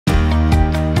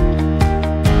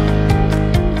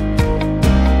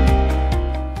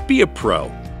Be a pro,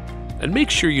 and make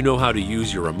sure you know how to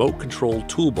use your remote control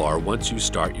toolbar once you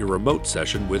start your remote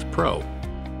session with Pro.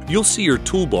 You'll see your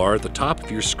toolbar at the top of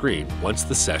your screen once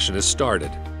the session is started.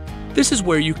 This is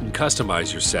where you can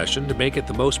customize your session to make it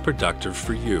the most productive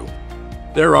for you.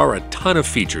 There are a ton of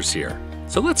features here,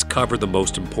 so let's cover the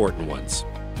most important ones.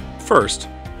 First,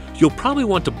 you'll probably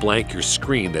want to blank your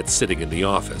screen that's sitting in the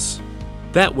office.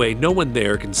 That way, no one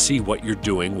there can see what you're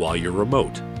doing while you're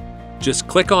remote. Just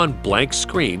click on Blank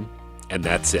Screen, and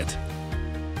that's it.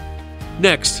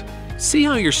 Next, see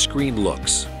how your screen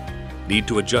looks. Need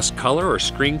to adjust color or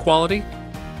screen quality?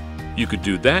 You could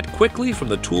do that quickly from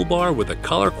the toolbar with the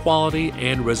color quality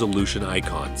and resolution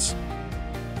icons.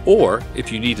 Or,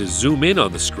 if you need to zoom in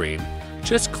on the screen,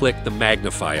 just click the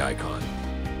magnify icon.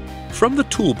 From the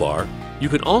toolbar, you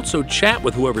can also chat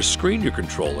with whoever's screen you're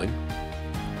controlling,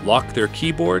 lock their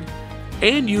keyboard,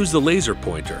 and use the laser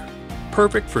pointer,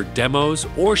 perfect for demos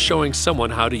or showing someone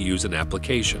how to use an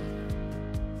application.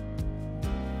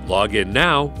 Log in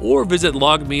now or visit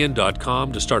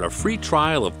LogMeIn.com to start a free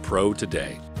trial of Pro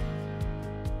today.